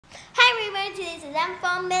Hi everyone, this is I'm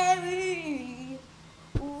from Mary.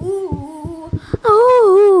 Ooh,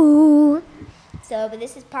 ooh. But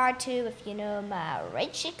this is part 2 if you know my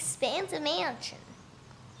rich expansive mansion.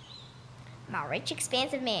 My rich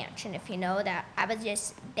expansive mansion. If you know that I was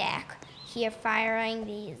just back here firing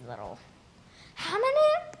these little. How many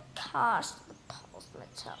cost the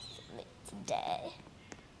postman's house for me today?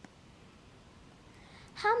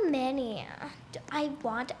 How many? Do I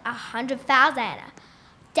want 100,000.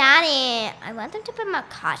 Daddy, I want them to put my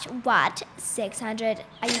cash. What? 600?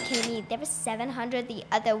 Are you kidding me? There was 700 the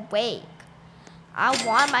other week. I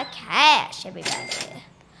want my cash, everybody.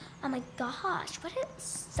 Oh my gosh, what a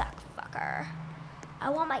suck fucker. I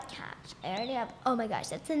want my cash. I already have, oh my gosh,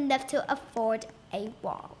 that's enough to afford a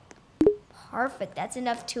wall. Perfect, that's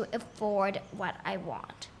enough to afford what I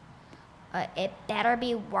want. It better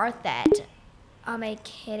be worth it. Am I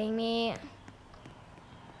kidding me?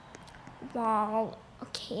 Wall.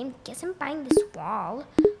 Okay, I guess I'm buying this wall.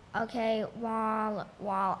 Okay, wall.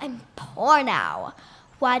 I'm poor now.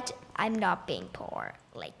 What? I'm not being poor.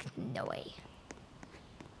 Like, no way.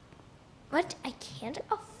 What? I can't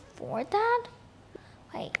afford that?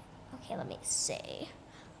 Wait, okay, let me see.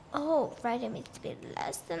 Oh, right, it needs to be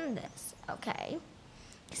less than this. Okay.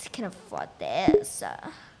 Because I can afford this.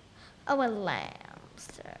 Oh, a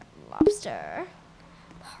lobster.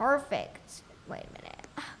 Perfect. Wait a minute.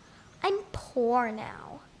 I'm poor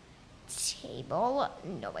now. Table?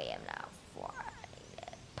 No way, I'm not affording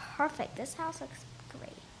it. Perfect. This house looks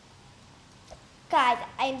great. Guys,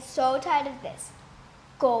 I'm so tired of this.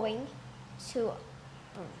 Going to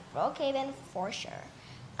Brookhaven for sure.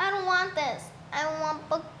 I don't want this. I want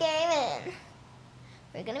Brookhaven.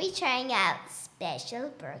 We're gonna be trying out special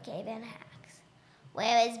Brookhaven hacks.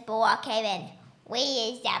 Where is Brookhaven? Where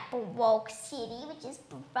is that Brook City, which is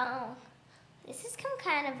brown? This is some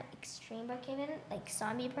kind of extreme Brookhaven, like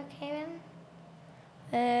zombie Brookhaven.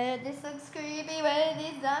 This looks creepy. What are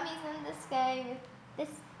these zombies in the sky with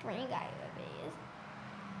this green guy over here?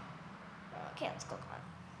 Okay, let's click on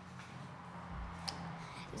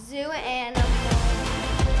zoo animal.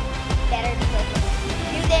 Better click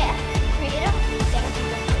do that. Creative. Thank you.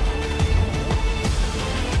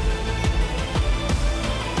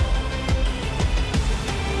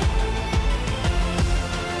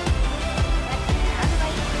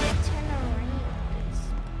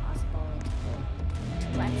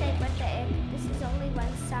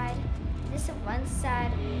 One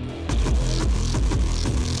side.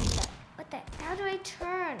 What the? How do I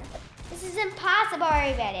turn? This is impossible,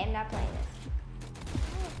 everybody. I'm not playing this.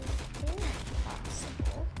 How is this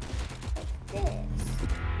impossible? Like this. Okay, this is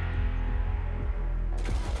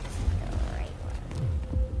the right one.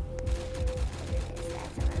 Is that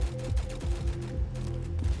someone?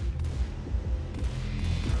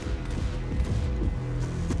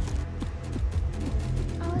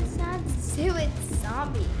 Oh, it's not zoo, it's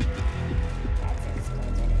zombie.